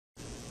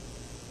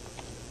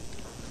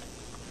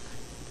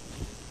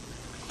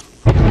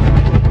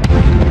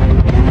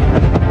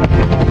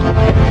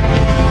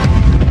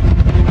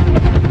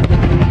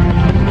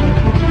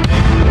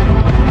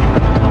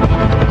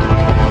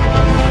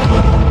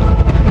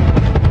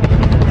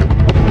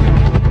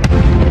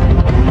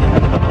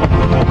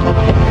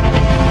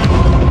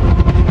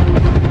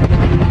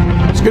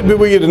be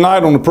with you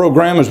tonight on the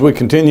program as we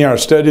continue our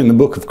study in the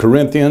book of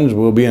Corinthians.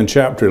 We'll be in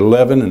chapter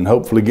 11 and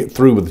hopefully get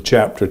through with the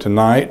chapter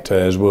tonight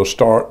as we'll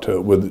start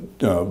with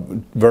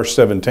verse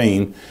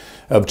 17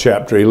 of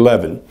chapter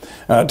 11.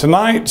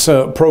 Tonight's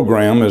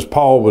program, as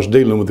Paul was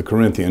dealing with the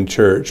Corinthian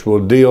church, will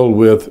deal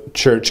with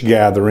church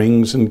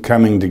gatherings and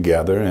coming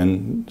together,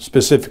 and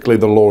specifically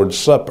the Lord's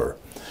Supper.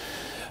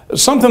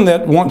 Something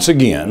that, once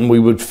again, we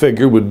would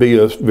figure would be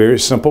a very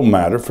simple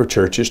matter for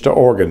churches to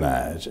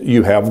organize.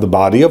 You have the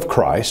body of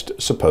Christ,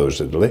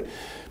 supposedly.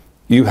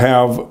 You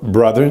have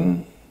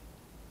brethren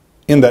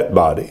in that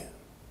body,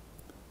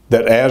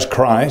 that as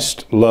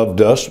Christ loved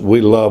us,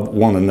 we love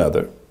one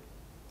another.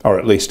 Or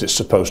at least it's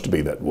supposed to be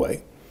that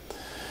way.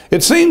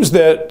 It seems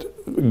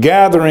that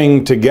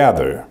gathering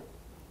together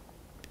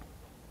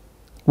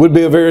would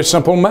be a very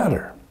simple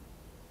matter.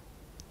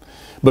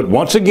 But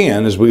once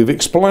again, as we've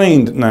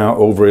explained now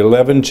over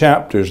 11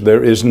 chapters,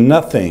 there is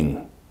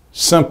nothing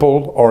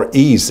simple or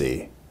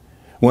easy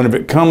whenever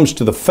it comes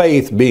to the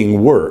faith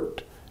being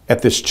worked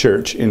at this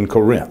church in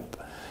Corinth.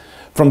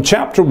 From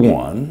chapter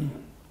 1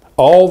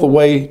 all the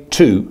way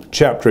to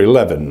chapter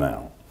 11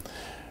 now,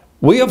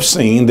 we have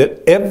seen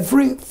that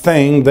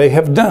everything they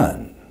have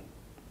done,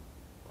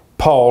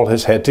 Paul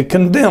has had to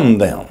condemn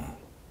them.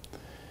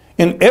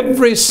 In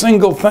every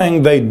single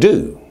thing they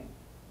do,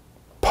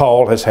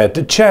 Paul has had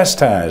to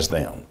chastise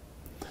them.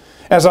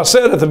 As I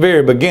said at the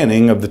very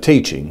beginning of the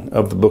teaching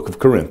of the book of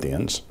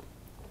Corinthians,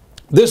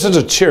 this is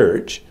a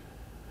church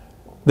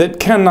that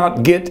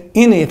cannot get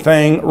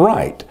anything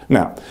right.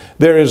 Now,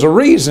 there is a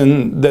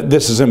reason that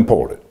this is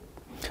important.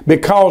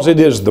 Because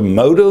it is the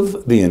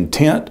motive, the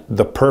intent,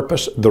 the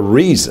purpose, the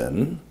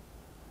reason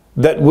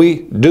that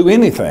we do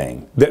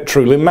anything that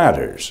truly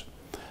matters.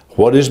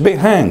 What is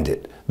behind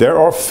it? There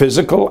are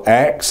physical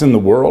acts in the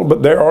world,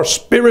 but there are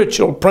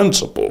spiritual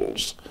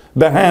principles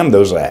behind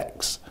those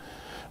acts.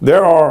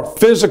 There are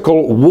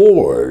physical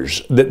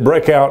wars that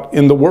break out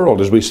in the world,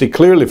 as we see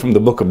clearly from the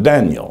book of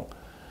Daniel.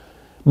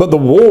 But the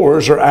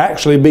wars are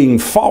actually being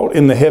fought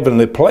in the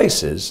heavenly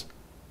places.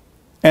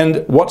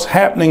 And what's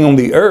happening on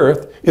the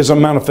earth is a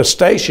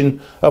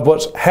manifestation of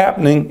what's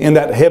happening in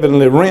that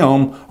heavenly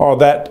realm or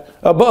that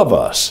above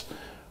us.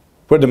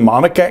 Where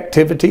demonic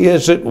activity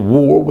is at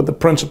war with the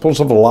principles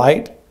of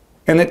light,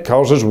 and it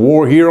causes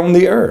war here on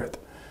the earth.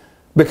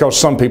 Because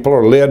some people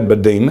are led by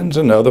demons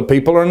and other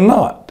people are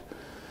not.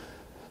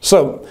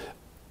 So,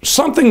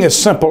 something as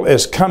simple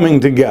as coming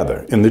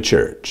together in the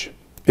church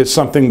is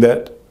something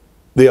that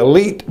the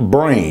elite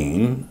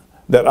brain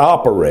that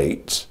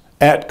operates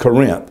at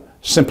Corinth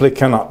simply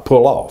cannot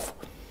pull off.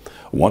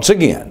 Once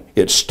again,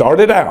 it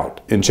started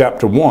out in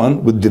chapter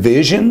 1 with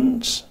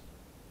divisions.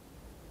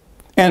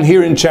 And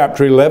here in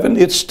chapter 11,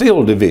 it's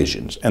still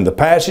divisions. And the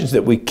passage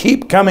that we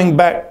keep coming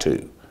back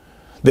to,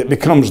 that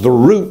becomes the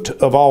root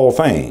of all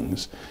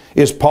things,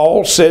 is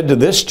Paul said to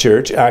this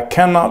church, I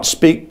cannot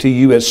speak to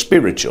you as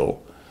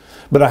spiritual,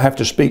 but I have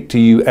to speak to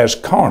you as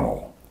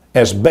carnal,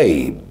 as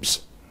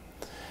babes.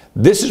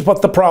 This is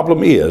what the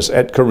problem is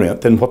at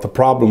Corinth, and what the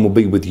problem will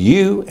be with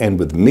you and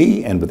with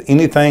me and with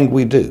anything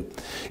we do.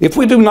 If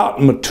we do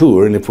not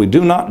mature and if we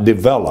do not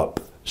develop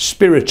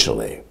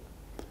spiritually,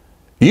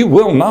 you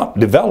will not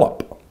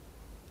develop.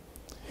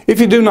 If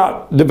you do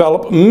not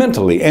develop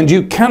mentally, and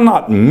you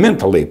cannot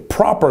mentally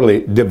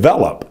properly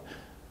develop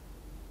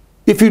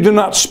if you do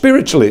not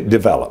spiritually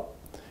develop.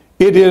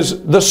 It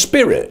is the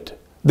spirit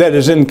that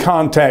is in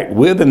contact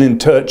with and in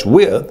touch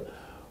with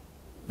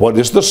what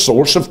is the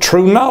source of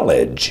true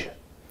knowledge.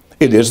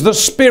 It is the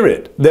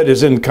spirit that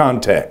is in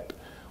contact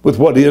with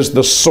what is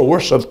the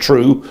source of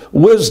true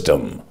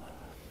wisdom.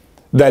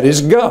 That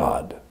is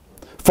God.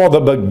 For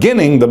the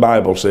beginning, the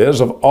Bible says,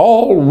 of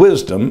all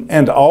wisdom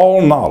and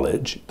all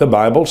knowledge, the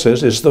Bible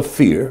says, is the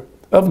fear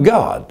of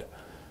God.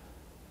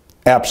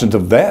 Absent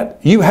of that,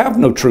 you have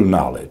no true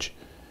knowledge.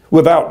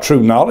 Without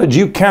true knowledge,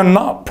 you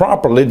cannot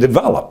properly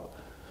develop.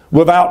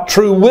 Without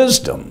true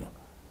wisdom,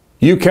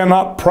 you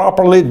cannot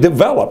properly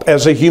develop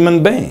as a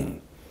human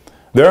being.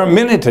 There are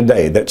many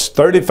today that's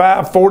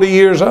 35, 40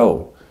 years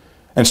old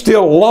and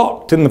still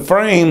locked in the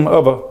frame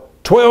of a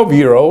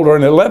 12-year-old or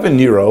an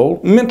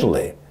 11-year-old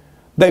mentally.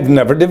 They've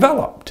never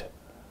developed.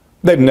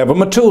 They've never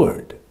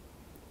matured.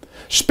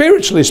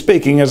 Spiritually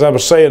speaking, as I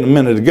was saying a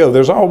minute ago,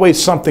 there's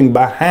always something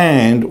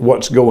behind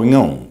what's going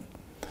on.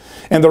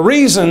 And the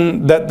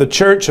reason that the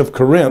church of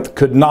Corinth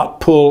could not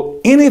pull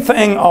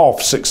anything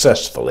off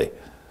successfully,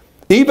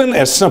 even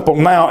as simple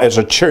now as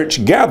a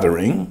church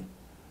gathering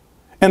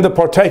and the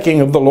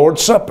partaking of the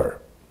Lord's Supper,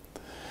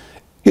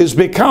 is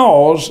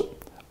because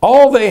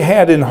all they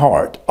had in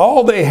heart,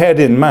 all they had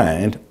in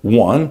mind,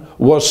 one,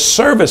 was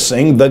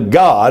servicing the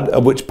God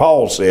of which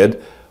Paul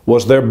said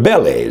was their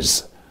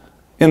bellies.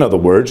 In other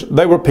words,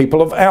 they were people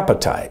of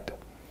appetite.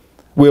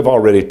 We have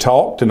already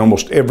talked in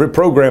almost every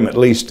program, at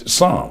least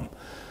some,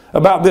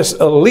 about this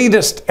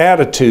elitist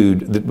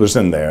attitude that was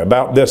in there,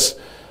 about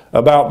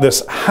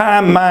this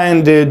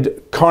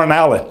high-minded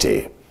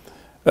carnality,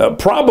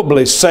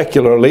 probably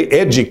secularly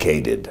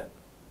educated,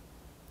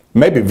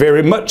 maybe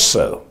very much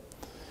so,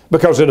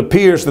 because it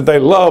appears that they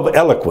love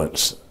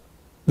eloquence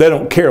They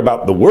don't care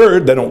about the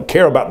Word. They don't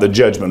care about the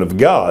judgment of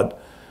God.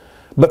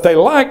 But they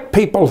like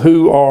people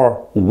who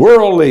are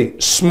worldly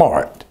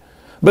smart.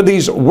 But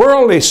these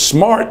worldly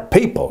smart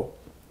people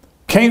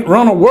can't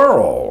run a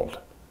world.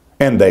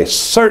 And they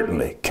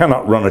certainly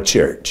cannot run a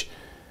church.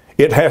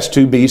 It has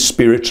to be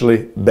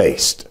spiritually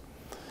based.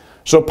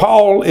 So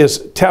Paul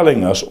is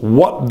telling us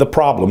what the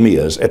problem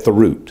is at the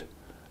root.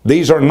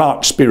 These are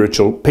not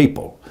spiritual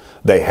people.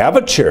 They have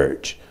a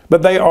church,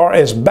 but they are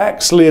as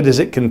backslid as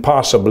it can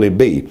possibly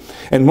be.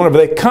 And whenever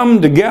they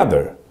come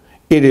together,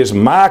 it is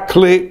my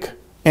clique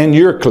and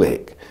your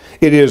clique.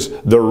 It is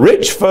the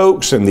rich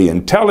folks and the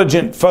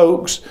intelligent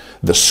folks,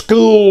 the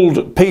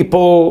schooled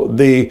people,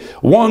 the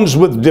ones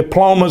with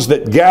diplomas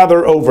that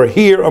gather over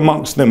here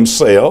amongst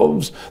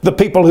themselves, the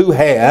people who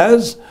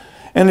has,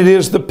 and it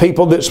is the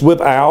people that's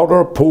without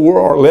or poor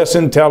or less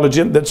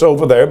intelligent that's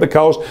over there,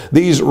 because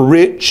these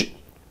rich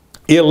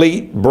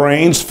elite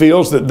brains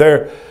feels that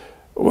they're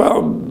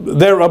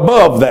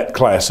above that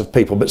class of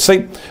people. But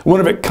see,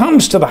 whenever it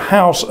comes to the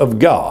house of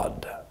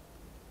God,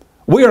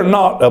 we are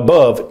not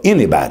above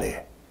anybody.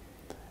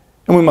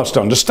 And we must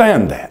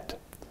understand that.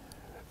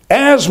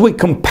 As we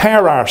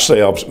compare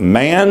ourselves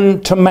man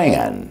to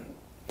man,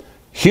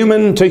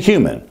 human to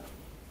human,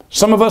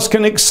 some of us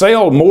can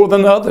excel more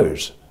than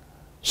others.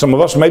 Some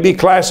of us may be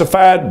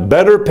classified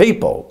better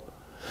people.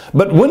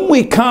 But when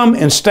we come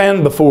and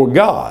stand before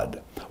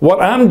God,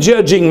 what I'm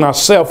judging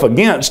myself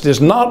against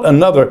is not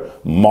another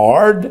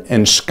marred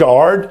and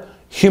scarred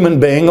human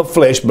being of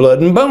flesh,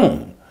 blood, and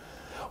bone.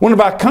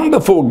 Whenever I come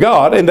before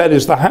God, and that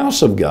is the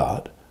house of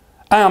God,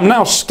 I am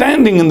now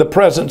standing in the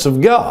presence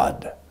of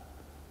God.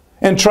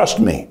 And trust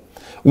me,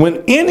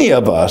 when any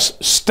of us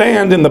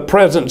stand in the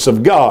presence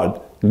of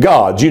God,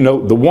 God, you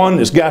know, the one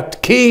that's got the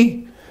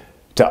key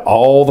to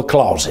all the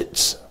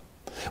closets.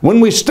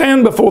 When we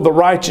stand before the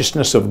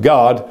righteousness of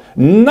God,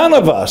 none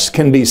of us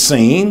can be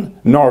seen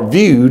nor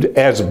viewed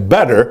as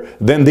better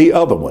than the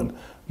other one.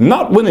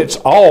 Not when it's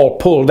all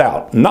pulled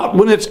out, not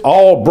when it's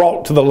all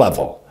brought to the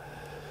level.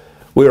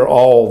 We are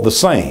all the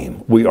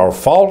same. We are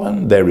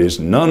fallen. There is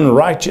none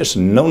righteous,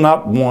 no,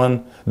 not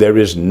one. There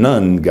is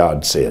none,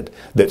 God said,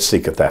 that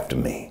seeketh after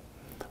me.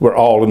 We're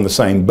all in the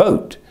same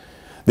boat.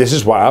 This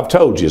is why I've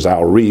told you, as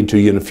I'll read to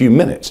you in a few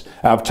minutes,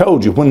 I've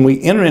told you when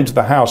we enter into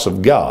the house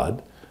of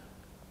God,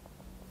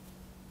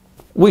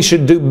 we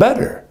should do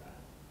better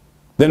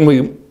than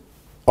we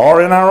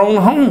are in our own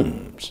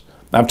homes.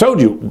 I've told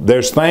you,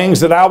 there's things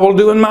that I will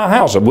do in my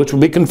house, which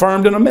will be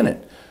confirmed in a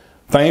minute.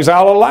 Things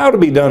I'll allow to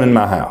be done in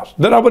my house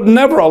that I would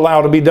never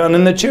allow to be done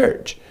in the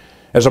church.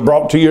 As I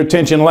brought to your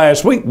attention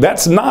last week,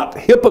 that's not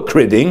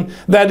hypocriting,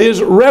 that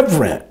is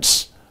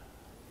reverence.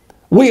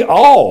 We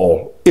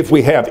all, if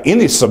we have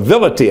any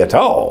civility at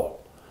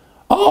all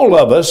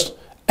of us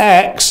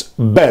acts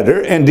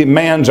better and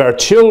demands our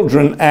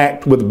children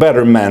act with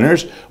better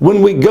manners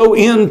when we go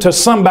into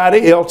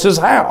somebody else's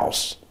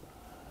house.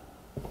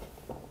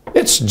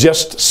 It's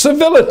just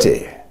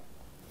civility.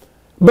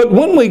 But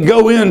when we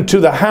go into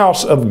the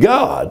house of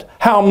God,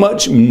 how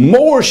much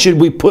more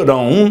should we put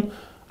on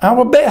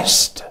our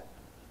best?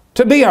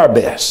 To be our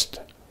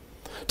best.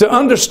 To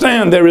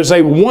understand there is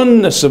a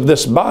oneness of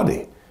this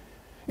body.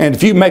 And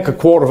if you make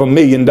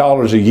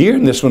 $250,000 a year,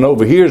 and this one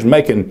over here is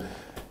making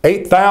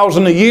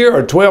 $8,000 a year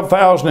or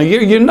 $12,000 a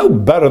year, you're no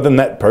better than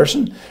that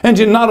person. And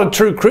you're not a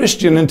true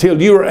Christian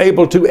until you are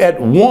able to, at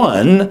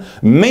one,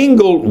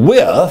 mingle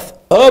with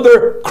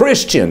other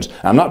Christians.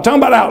 I'm not talking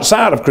about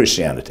outside of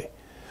Christianity.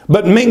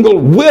 But mingle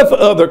with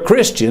other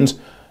Christians,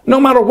 no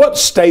matter what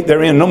state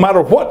they're in, no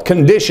matter what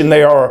condition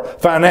they are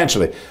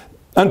financially,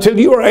 until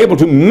you are able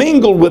to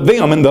mingle with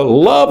them in the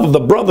love of the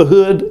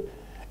brotherhood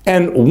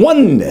and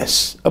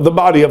oneness of the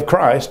body of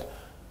Christ,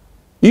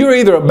 you're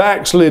either a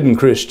backslidden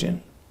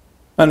Christian,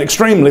 an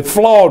extremely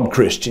flawed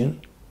Christian,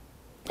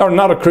 or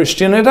not a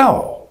Christian at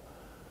all.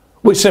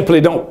 We simply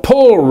don't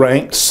pull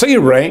rank, C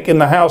rank in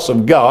the house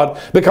of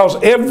God,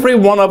 because every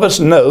one of us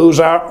knows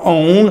our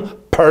own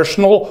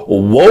personal,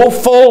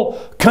 woeful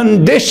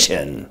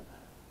condition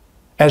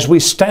as we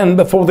stand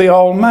before the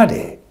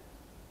Almighty.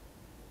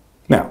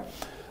 Now,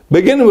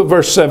 beginning with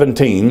verse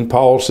 17,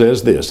 Paul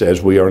says this,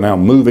 as we are now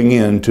moving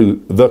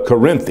into the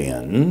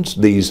Corinthians,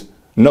 these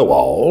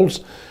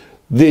know-alls.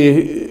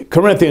 The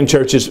Corinthian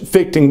church is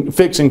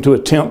fixing to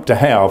attempt to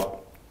have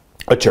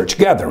a church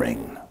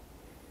gathering.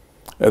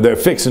 They're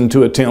fixing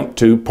to attempt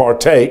to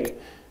partake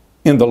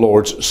in the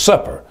Lord's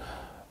Supper.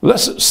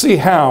 Let's see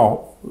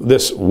how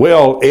this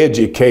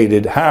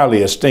well-educated,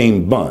 highly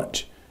esteemed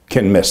bunch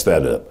can mess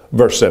that up.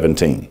 Verse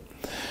 17.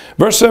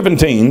 Verse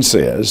 17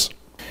 says,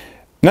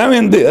 "Now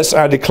in this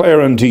I declare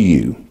unto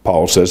you,"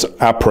 Paul says,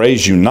 "I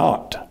praise you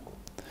not,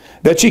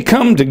 that ye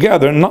come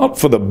together not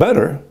for the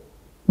better,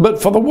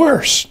 but for the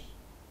worse.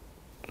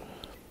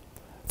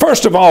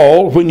 First of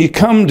all, when you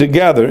come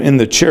together in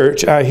the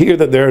church, I hear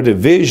that there are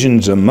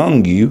divisions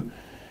among you,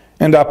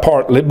 and I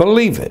partly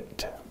believe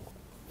it."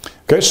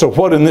 Okay, so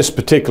what in this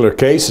particular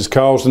case is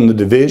causing the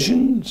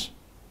divisions?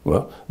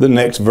 Well, the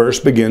next verse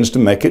begins to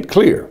make it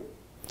clear.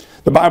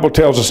 The Bible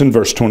tells us in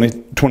verse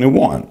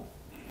 21,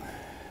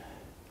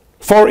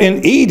 For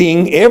in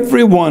eating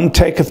every one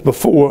taketh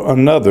before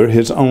another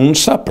his own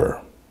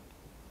supper.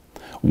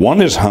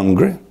 One is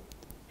hungry,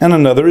 and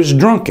another is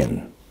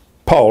drunken.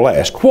 Paul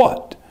asked,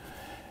 What?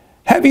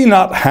 Have ye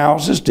not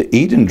houses to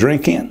eat and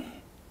drink in?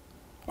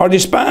 Or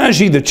despise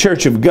ye the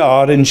church of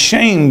God, and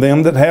shame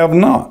them that have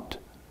not?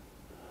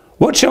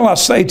 What shall I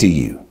say to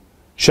you?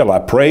 Shall I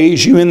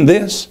praise you in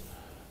this?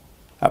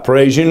 I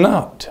praise you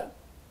not.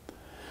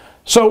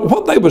 So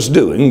what they was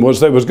doing was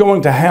they was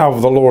going to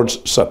have the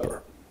Lord's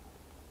Supper.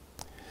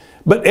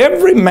 But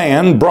every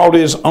man brought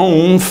his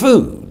own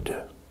food.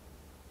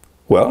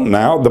 Well,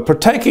 now, the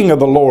partaking of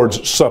the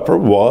Lord's Supper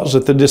was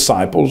that the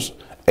disciples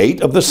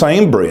ate of the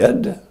same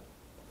bread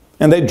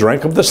and they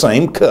drank of the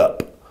same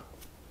cup.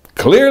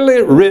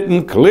 Clearly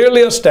written,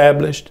 clearly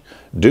established,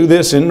 do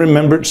this in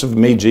remembrance of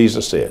me,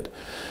 Jesus said.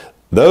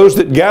 Those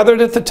that gathered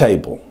at the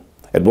table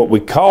at what we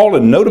call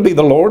and know to be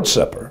the Lord's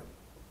Supper,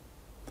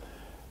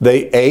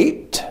 they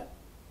ate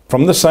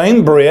from the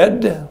same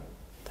bread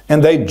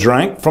and they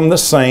drank from the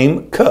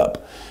same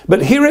cup.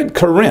 But here at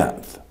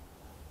Corinth,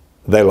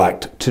 they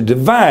liked to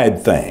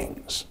divide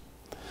things.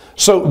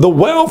 So the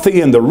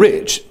wealthy and the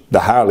rich,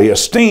 the highly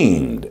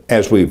esteemed,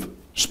 as we've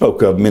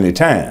spoke of many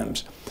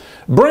times,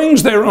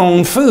 brings their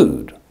own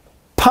food,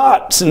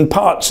 pots and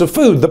pots of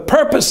food. The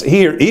purpose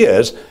here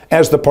is,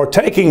 as the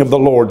partaking of the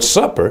Lord's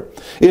Supper,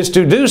 is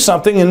to do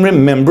something in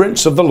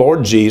remembrance of the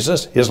Lord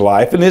Jesus, His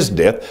life and His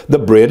death, the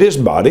bread, His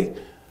body,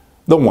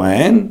 the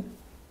wine,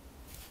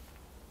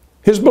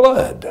 His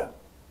blood.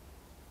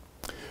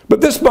 But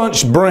this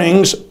bunch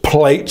brings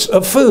plates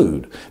of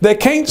food. They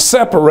can't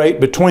separate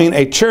between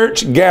a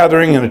church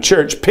gathering and a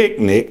church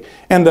picnic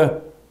and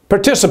the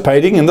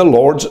participating in the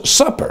Lord's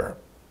Supper.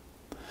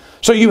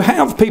 So you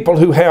have people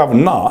who have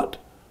not,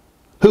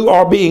 who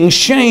are being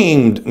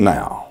shamed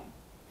now.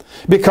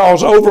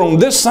 Because over on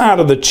this side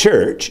of the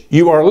church,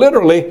 you are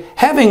literally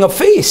having a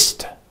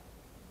feast.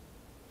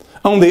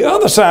 On the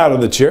other side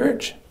of the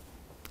church,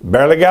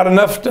 barely got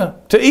enough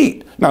to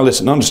eat. Now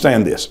listen,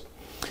 understand this.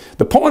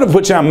 The point of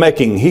which I'm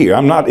making here,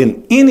 I'm not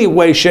in any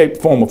way, shape,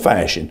 form, or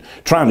fashion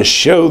trying to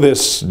show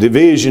this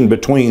division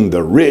between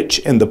the rich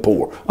and the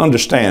poor.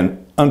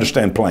 Understand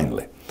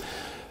plainly.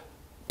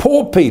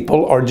 Poor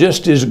people are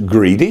just as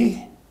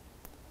greedy,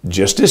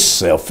 just as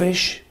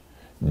selfish,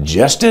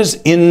 just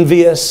as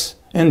envious,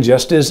 and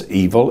just as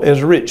evil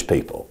as rich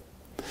people.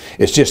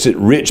 It's just that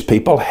rich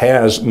people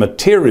has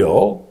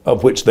material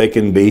of which they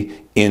can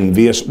be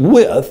envious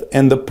with,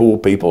 and the poor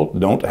people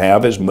don't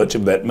have as much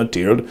of that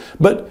material.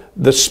 But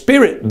the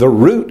spirit, the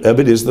root of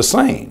it is the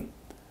same.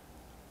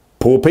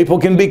 Poor people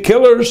can be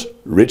killers,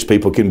 rich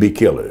people can be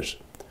killers.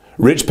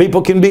 Rich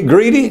people can be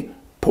greedy,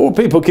 poor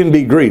people can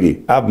be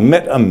greedy. I've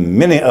met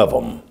many of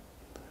them.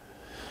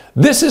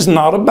 This is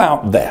not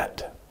about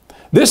that.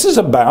 This is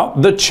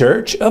about the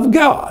church of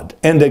God.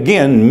 And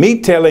again, me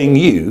telling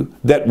you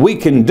that we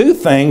can do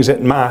things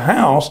at my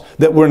house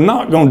that we're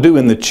not going to do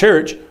in the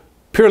church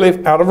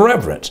purely out of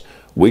reverence.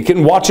 We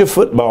can watch a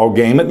football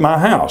game at my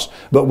house,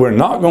 but we're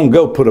not going to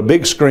go put a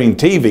big screen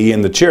TV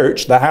in the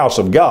church, the house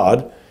of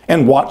God,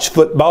 and watch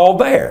football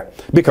there.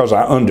 Because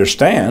I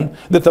understand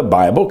that the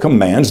Bible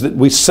commands that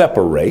we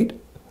separate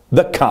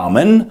the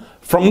common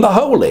from the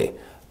holy.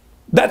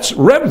 That's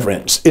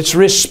reverence. It's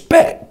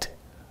respect.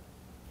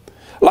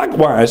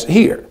 Likewise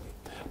here,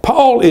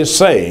 Paul is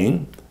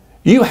saying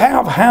you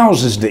have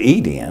houses to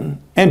eat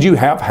in and you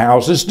have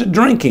houses to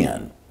drink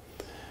in.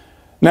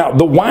 Now,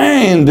 the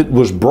wine that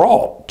was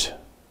brought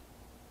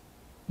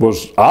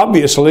was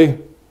obviously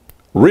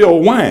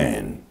real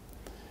wine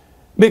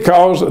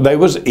because they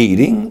was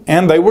eating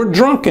and they were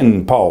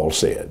drunken, Paul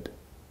said.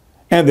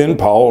 And then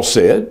Paul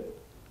said,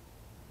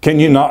 can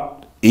you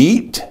not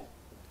eat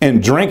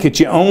and drink at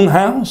your own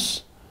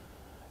house?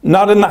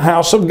 Not in the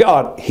house of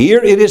God. Here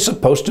it is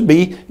supposed to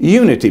be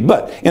unity.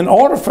 But in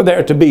order for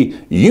there to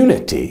be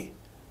unity,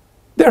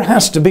 there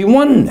has to be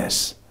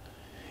oneness.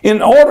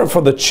 In order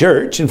for the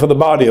church and for the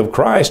body of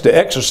Christ to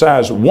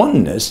exercise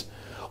oneness,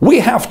 we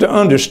have to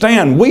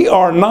understand we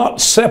are not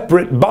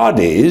separate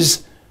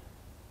bodies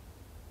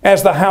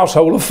as the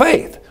household of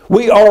faith.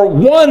 We are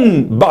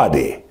one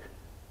body.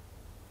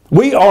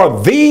 We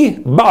are the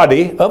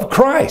body of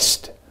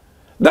Christ.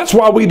 That's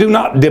why we do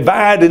not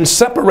divide and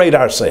separate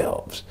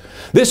ourselves.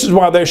 This is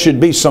why there should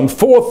be some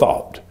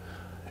forethought.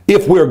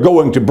 If we're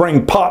going to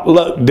bring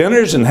potluck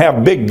dinners and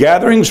have big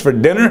gatherings for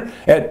dinner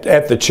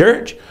at the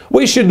church,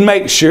 we should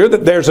make sure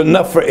that there's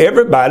enough for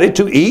everybody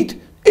to eat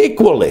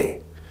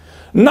equally.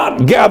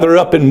 Not gather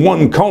up in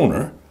one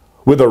corner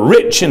with the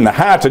rich and the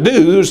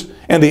high-to-dos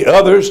and the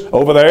others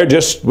over there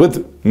just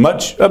with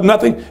much of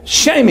nothing,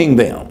 shaming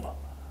them.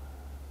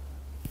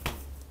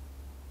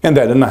 And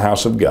that in the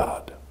house of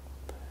God.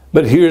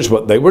 But here's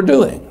what they were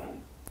doing.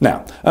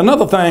 Now,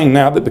 another thing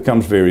now that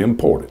becomes very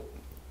important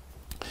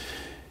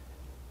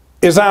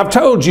is I've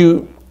told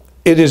you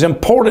it is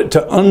important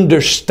to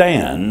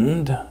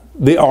understand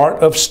the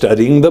art of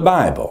studying the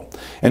Bible.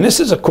 And this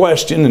is a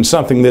question and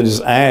something that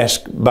is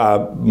asked by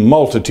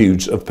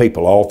multitudes of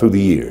people all through the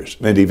years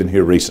and even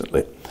here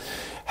recently.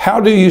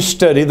 How do you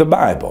study the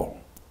Bible?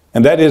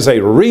 And that is a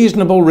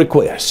reasonable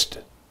request,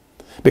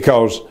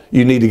 because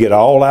you need to get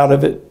all out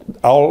of it,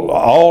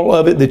 all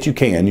of it that you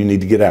can, you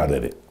need to get out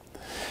of it.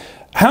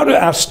 How do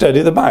I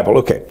study the Bible?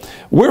 Okay,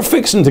 we're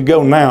fixing to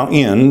go now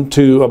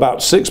into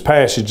about 6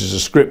 passages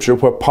of Scripture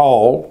where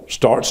Paul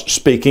starts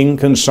speaking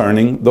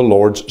concerning the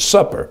Lord's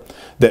Supper,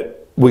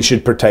 that we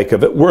should partake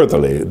of it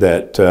worthily,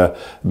 that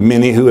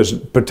many who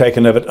have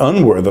partaken of it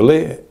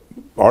unworthily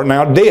are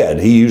now dead.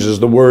 He uses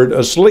the word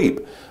asleep.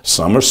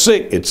 Some are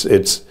sick. It's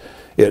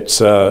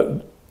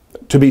to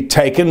be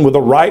taken with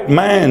a right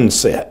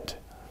mindset.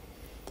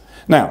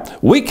 Now,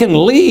 we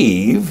can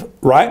leave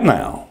right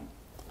now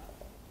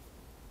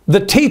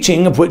the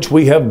teaching of which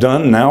we have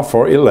done now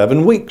for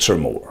 11 weeks or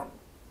more.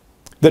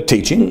 The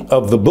teaching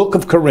of the book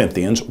of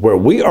Corinthians, where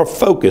we are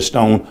focused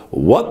on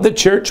what the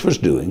church was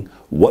doing,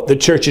 what the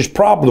church's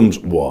problems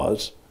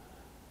was,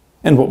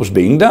 and what was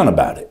being done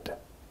about it.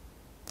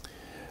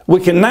 We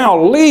can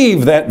now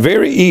leave that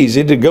very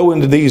easy to go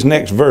into these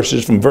next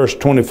verses from verse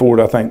 24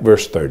 to I think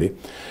verse 30.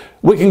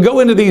 We can go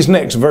into these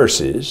next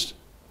verses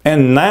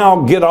and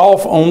now get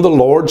off on the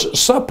Lord's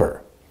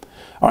Supper.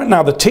 All right,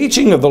 now the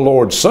teaching of the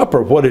Lord's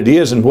Supper, what it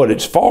is and what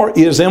it's for,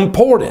 is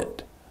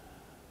important.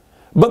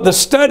 But the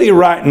study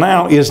right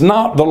now is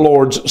not the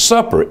Lord's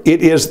Supper.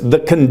 It is the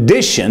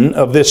condition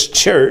of this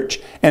church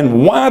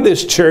and why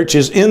this church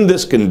is in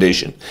this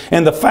condition,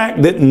 and the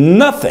fact that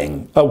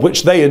nothing of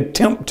which they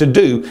attempt to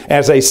do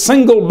as a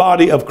single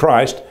body of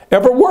Christ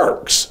ever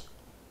works.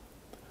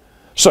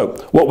 So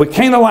what we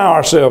can't allow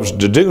ourselves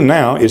to do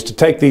now is to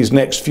take these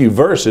next few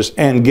verses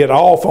and get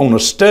off on a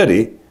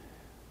study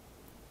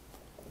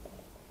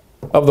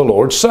of the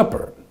Lord's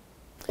Supper.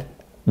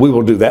 We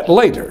will do that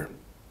later.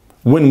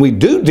 When we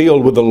do deal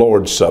with the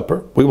Lord's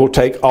Supper, we will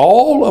take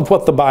all of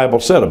what the Bible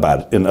said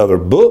about it in other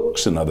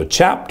books and other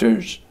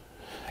chapters,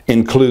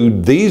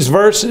 include these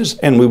verses,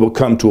 and we will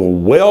come to a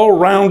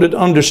well-rounded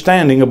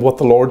understanding of what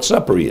the Lord's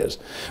Supper is.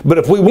 But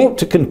if we want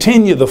to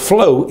continue the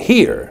flow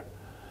here,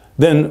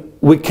 then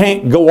we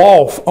can't go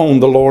off on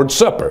the Lord's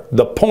Supper.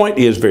 The point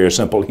is very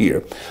simple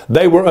here.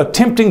 They were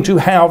attempting to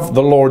have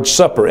the Lord's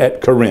Supper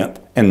at Corinth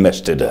and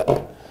messed it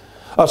up.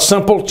 A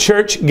simple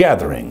church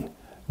gathering,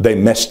 they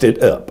messed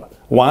it up.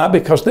 Why?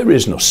 Because there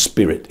is no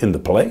spirit in the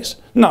place,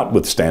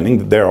 notwithstanding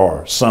that there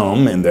are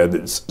some in there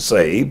that's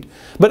saved,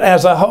 but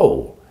as a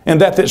whole, and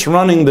that's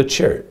running the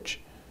church.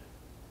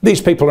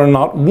 These people are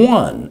not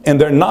one, and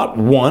they're not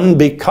one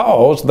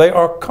because they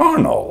are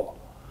carnal.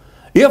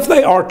 If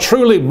they are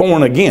truly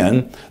born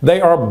again, they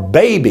are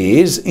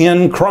babies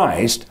in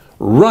Christ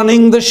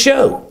running the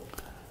show,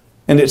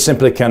 and it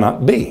simply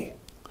cannot be.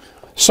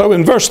 So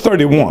in verse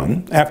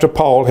 31, after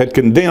Paul had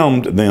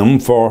condemned them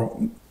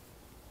for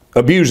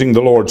abusing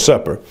the Lord's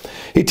Supper,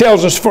 he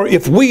tells us, "For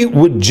if we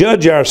would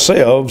judge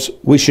ourselves,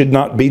 we should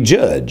not be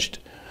judged.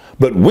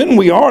 But when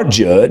we are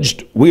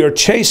judged, we are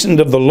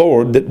chastened of the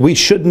Lord, that we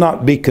should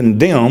not be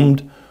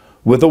condemned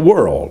with the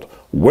world.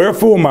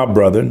 Wherefore, my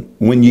brethren,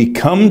 when ye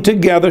come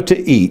together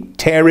to eat,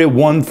 tarry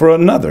one for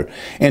another.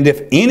 And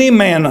if any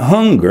man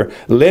hunger,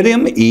 let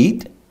him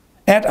eat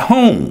at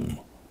home,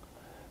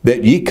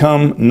 that ye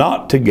come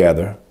not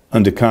together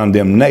unto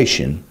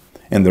condemnation,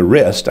 and the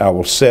rest I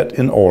will set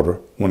in order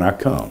when I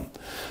come."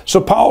 So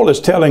Paul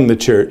is telling the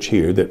church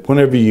here that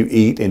whenever you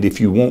eat, and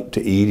if you want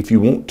to eat, if you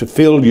want to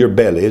fill your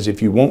bellies,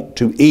 if you want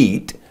to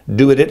eat,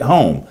 do it at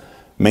home.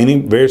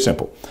 Meaning, very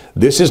simple.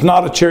 This is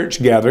not a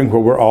church gathering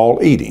where we're all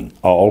eating.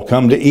 All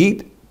come to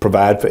eat,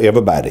 provide for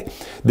everybody.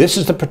 This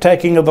is the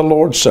partaking of the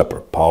Lord's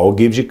Supper. Paul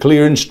gives you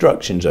clear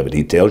instructions of it.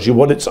 He tells you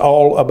what it's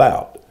all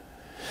about.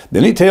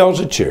 Then he tells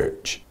the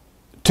church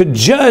to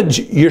judge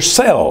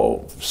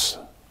yourselves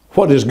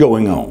what is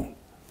going on.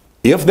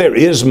 If there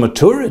is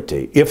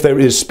maturity, if there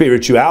is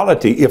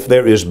spirituality, if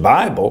there is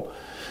Bible,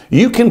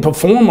 you can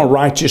perform a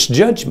righteous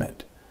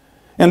judgment.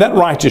 And that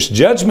righteous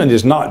judgment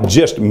is not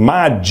just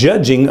my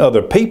judging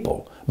other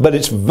people, but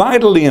it's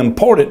vitally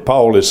important,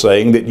 Paul is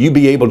saying, that you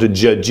be able to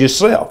judge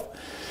yourself.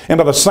 And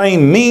by the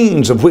same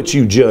means of which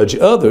you judge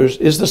others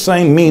is the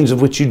same means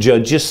of which you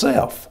judge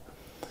yourself.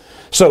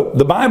 So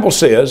the Bible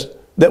says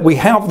that we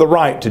have the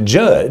right to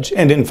judge,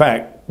 and in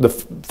fact, the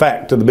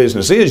fact of the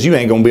business is you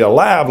ain't going to be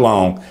alive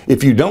long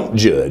if you don't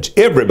judge.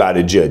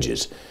 Everybody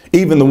judges.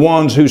 Even the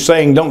ones who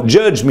saying don't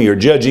judge me are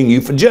judging you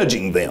for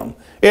judging them.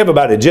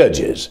 Everybody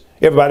judges.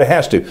 Everybody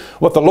has to.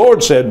 What the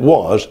Lord said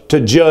was to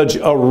judge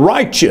a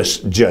righteous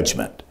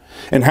judgment.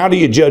 And how do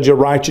you judge a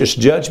righteous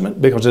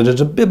judgment? Because it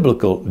is a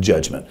biblical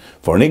judgment.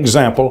 For an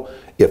example,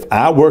 if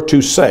I were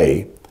to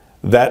say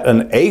that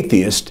an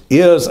atheist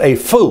is a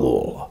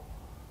fool,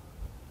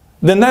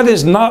 then that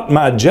is not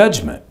my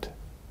judgment.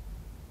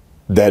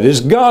 That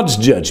is God's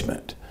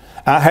judgment.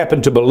 I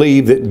happen to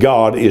believe that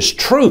God is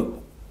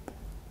true.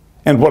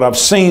 And what I've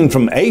seen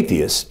from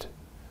atheists,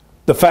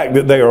 the fact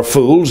that they are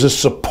fools is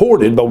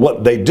supported by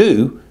what they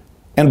do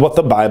and what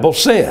the Bible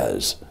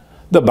says.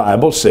 The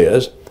Bible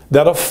says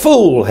that a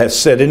fool has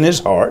said in his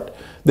heart,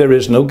 there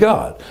is no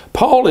God.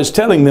 Paul is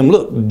telling them,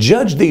 look,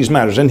 judge these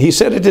matters. And he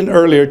said it in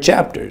earlier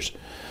chapters.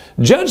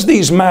 Judge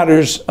these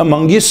matters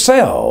among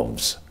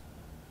yourselves.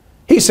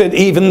 He said,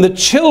 even the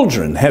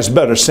children has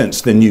better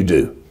sense than you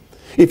do.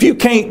 If you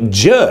can't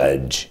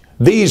judge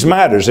these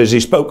matters, as he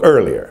spoke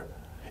earlier,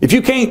 if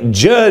you can't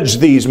judge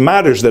these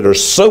matters that are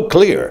so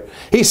clear,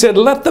 he said,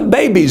 let the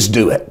babies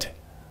do it.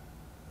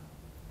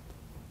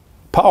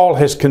 Paul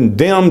has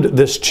condemned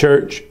this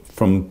church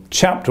from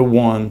chapter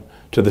 1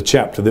 to the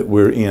chapter that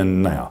we're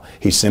in now.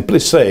 He's simply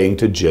saying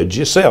to judge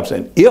yourselves.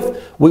 And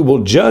if we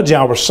will judge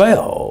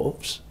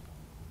ourselves,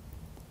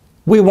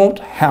 we won't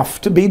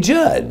have to be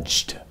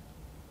judged.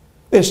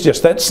 It's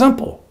just that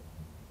simple.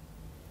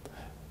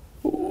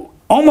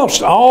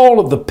 Almost all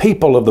of the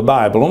people of the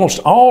Bible, almost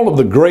all of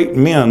the great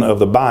men of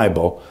the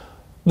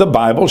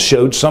Bible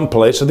showed some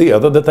place or the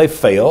other that they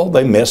failed,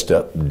 they messed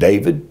up.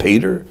 David,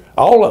 Peter,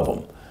 all of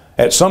them.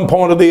 At some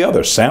point or the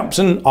other,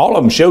 Samson, all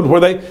of them showed where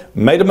they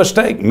made a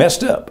mistake,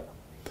 messed up.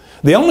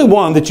 The only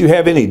one that you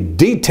have any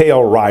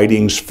detail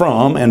writings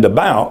from and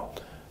about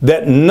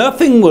that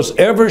nothing was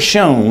ever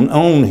shown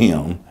on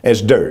him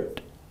as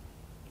dirt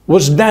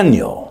was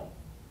Daniel.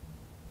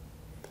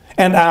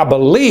 And I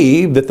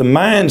believe that the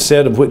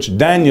mindset of which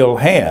Daniel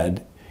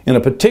had in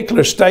a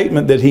particular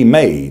statement that he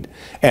made,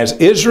 as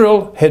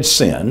Israel had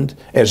sinned,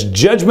 as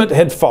judgment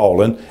had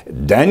fallen,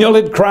 Daniel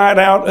had cried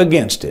out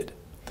against it.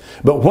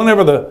 But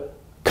whenever the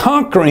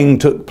conquering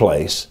took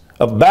place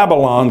of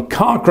Babylon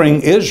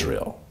conquering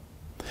Israel,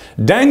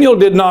 Daniel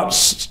did not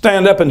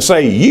stand up and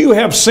say, you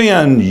have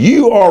sinned,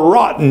 you are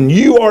rotten,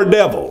 you are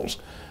devils.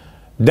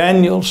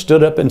 Daniel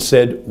stood up and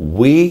said,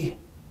 we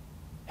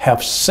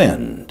have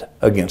sinned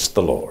against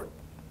the Lord.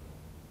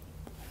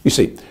 You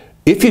see,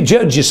 if you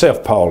judge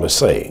yourself, Paul is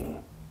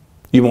saying,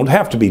 you won't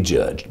have to be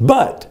judged.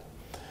 But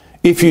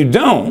if you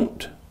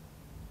don't,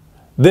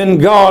 then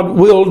God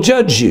will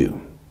judge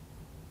you,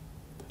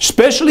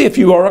 especially if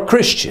you are a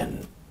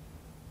Christian.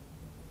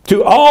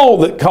 To all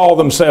that call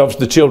themselves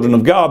the children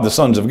of God, the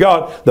sons of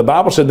God, the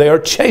Bible said they are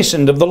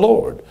chastened of the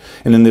Lord.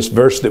 And in this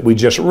verse that we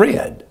just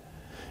read,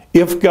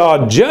 if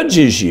God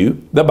judges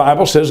you, the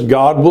Bible says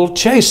God will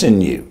chasten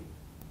you.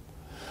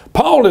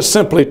 Paul is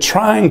simply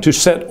trying to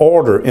set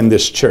order in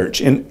this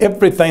church in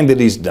everything that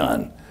he's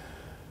done.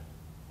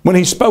 When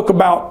he spoke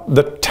about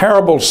the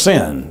terrible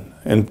sin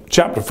in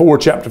chapter 4,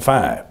 chapter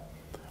 5,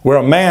 where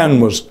a man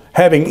was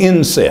having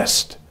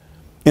incest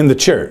in the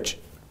church,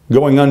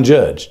 going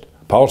unjudged,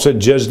 Paul said,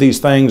 judge these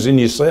things in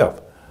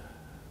yourself.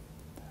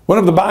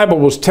 Whenever the Bible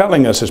was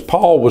telling us, as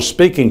Paul was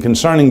speaking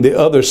concerning the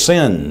other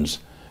sins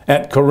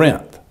at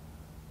Corinth,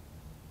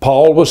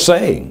 Paul was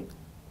saying,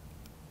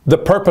 the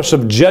purpose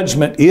of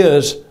judgment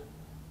is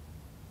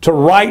to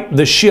right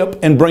the ship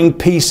and bring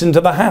peace into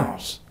the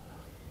house.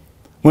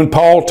 When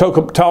Paul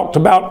talked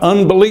about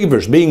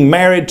unbelievers being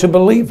married to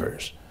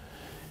believers,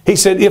 he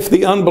said, if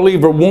the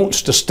unbeliever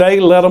wants to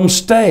stay, let them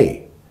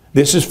stay.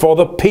 This is for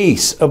the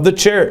peace of the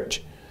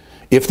church.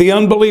 If the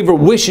unbeliever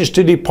wishes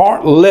to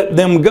depart, let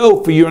them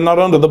go, for you are not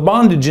under the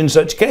bondage in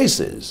such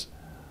cases.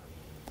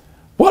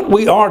 What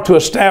we are to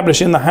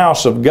establish in the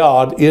house of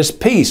God is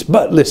peace.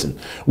 But listen,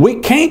 we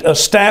can't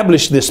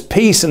establish this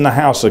peace in the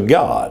house of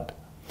God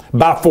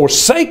by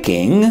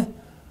forsaking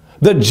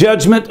the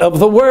judgment of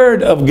the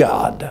Word of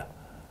God.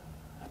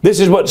 This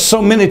is what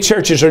so many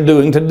churches are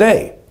doing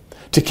today,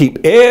 to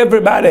keep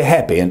everybody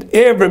happy and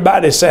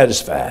everybody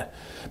satisfied.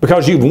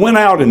 Because you've went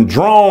out and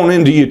drawn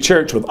into your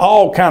church with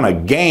all kind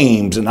of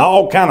games and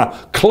all kind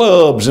of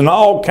clubs and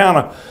all kind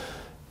of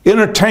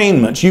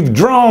entertainments. You've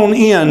drawn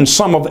in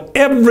some of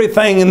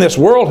everything in this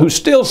world who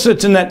still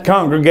sits in that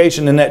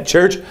congregation, in that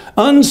church,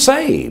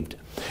 unsaved.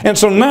 And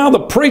so now the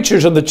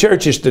preachers of the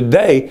churches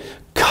today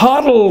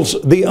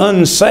coddles the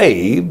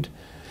unsaved,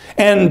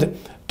 and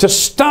to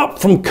stop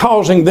from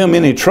causing them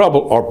any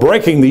trouble or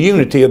breaking the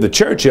unity of the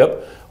church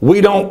up,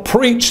 we don't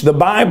preach the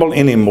Bible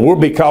anymore,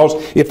 because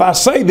if I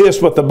say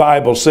this, what the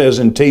Bible says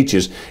and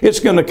teaches,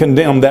 it's going to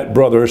condemn that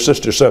brother or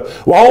sister. So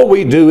all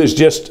we do is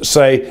just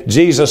say,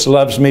 Jesus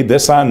loves me,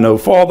 this I know,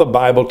 for the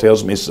Bible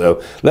tells me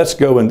so. Let's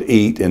go and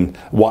eat and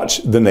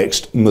watch the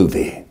next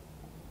movie.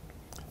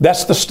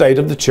 That's the state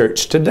of the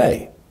church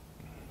today.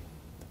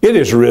 It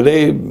is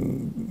really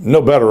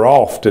no better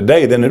off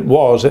today than it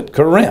was at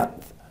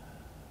Corinth.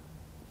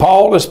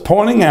 Paul is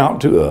pointing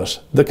out to us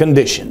the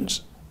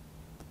conditions.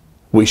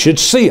 We should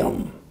see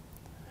them.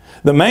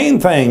 The main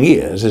thing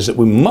is that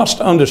we must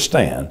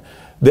understand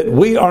that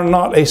we are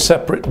not a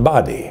separate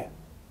body.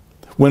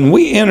 When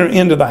we enter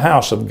into the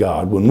house of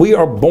God, when we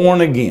are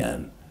born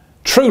again,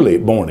 truly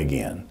born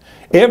again,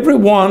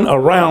 everyone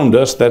around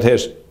us that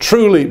has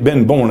truly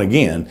been born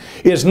again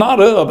is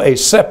not of a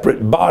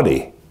separate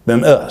body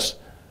than us,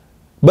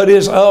 but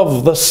is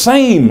of the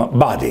same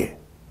body.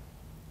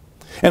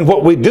 And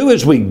what we do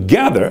is we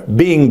gather,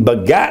 being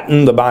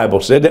begotten, the Bible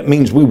said. That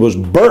means we was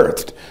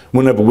birthed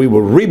whenever we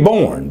were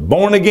reborn,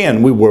 born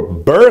again. We were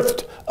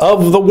birthed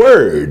of the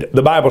Word.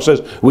 The Bible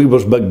says we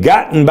was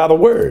begotten by the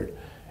Word.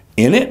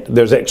 In it,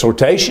 there's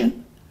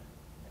exhortation.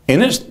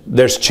 In it,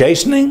 there's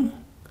chastening.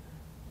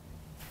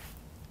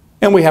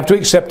 And we have to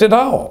accept it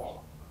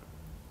all.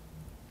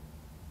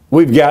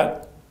 We've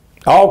got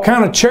all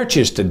kind of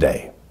churches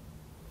today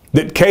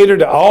that cater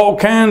to all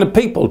kind of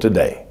people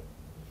today.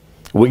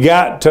 We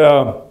got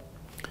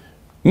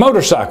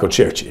motorcycle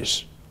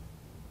churches.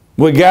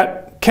 We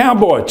got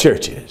cowboy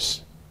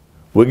churches.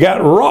 We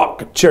got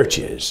rock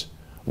churches.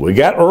 We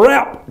got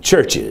rap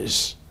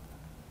churches.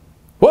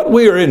 What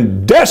we are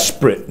in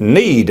desperate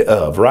need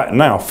of right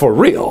now, for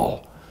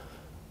real,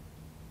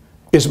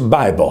 is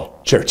Bible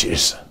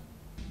churches.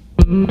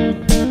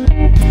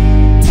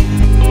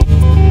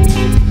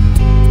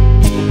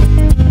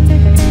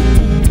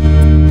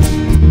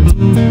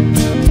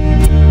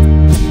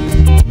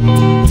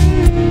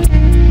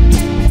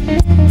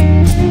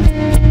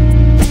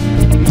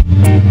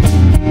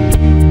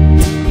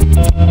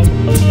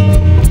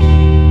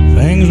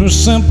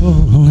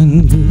 Simple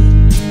and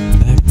good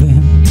back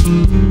then.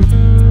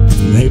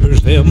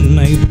 Neighbors helped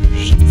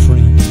neighbors and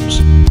friends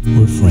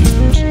were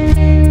friends.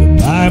 The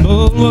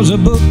Bible was a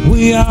book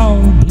we all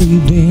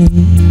believed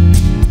in.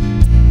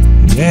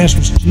 Gas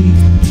was cheap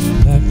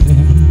back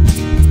then.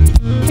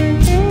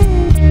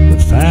 The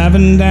 5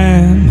 and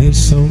dime, they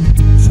sold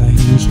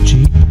things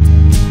cheap.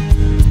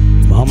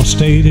 Mama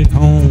stayed at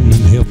home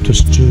and helped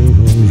us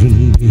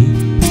children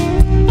be.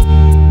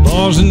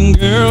 Boys and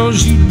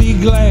girls you'd be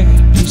glad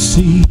to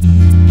see,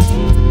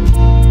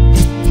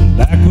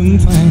 back when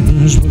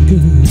things were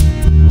good.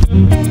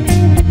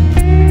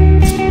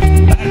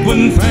 Back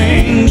when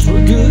things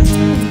were good,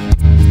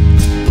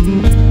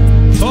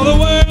 before the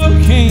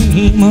world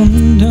came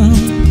undone,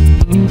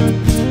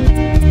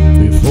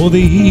 before the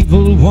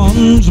evil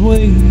one's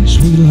ways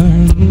we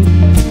learned,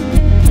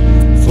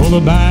 before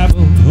the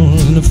Bible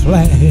and the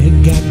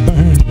flag got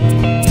burned.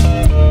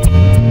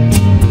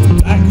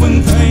 Back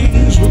when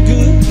things were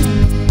good,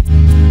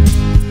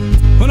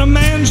 when a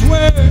man's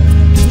word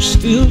was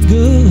still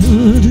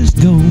good as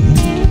gold,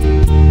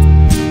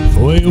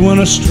 before he went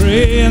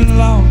astray and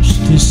lost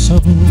his soul.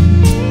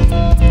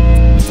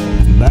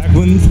 Back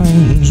when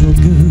things were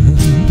good.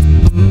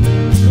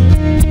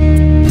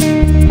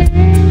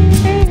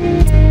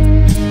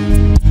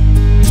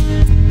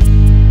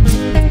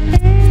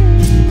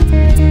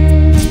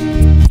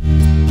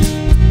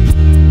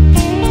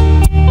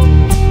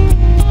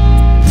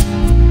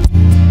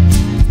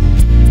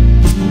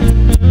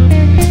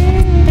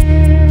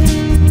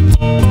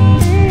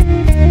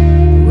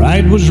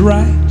 Right was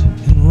right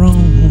and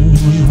wrong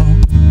was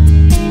wrong.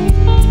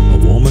 A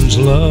woman's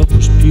love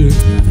was pure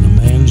and a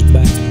man's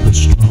back was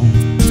strong.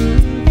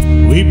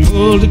 We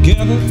pulled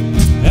together,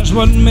 that's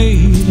what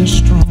made us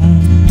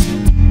strong.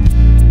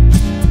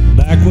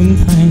 Back when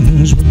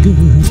things were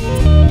good.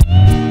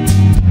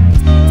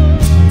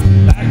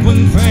 Back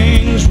when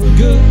things were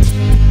good,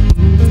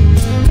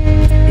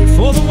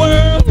 before the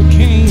world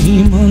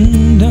came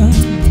undone,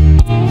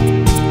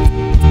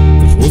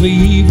 before the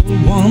evil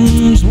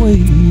one's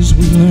ways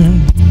we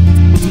learned,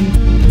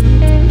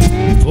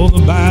 before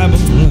the Bible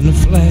and the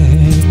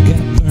flag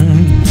got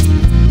burned.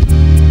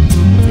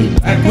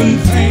 Back when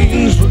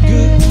things were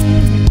good,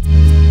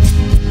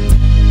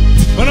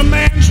 when a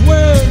man's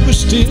word was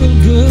still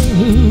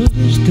good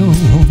as gold,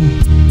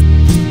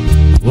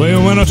 where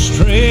he went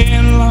astray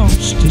and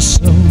lost his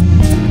soul.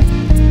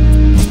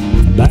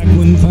 Back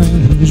when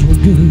things were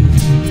good.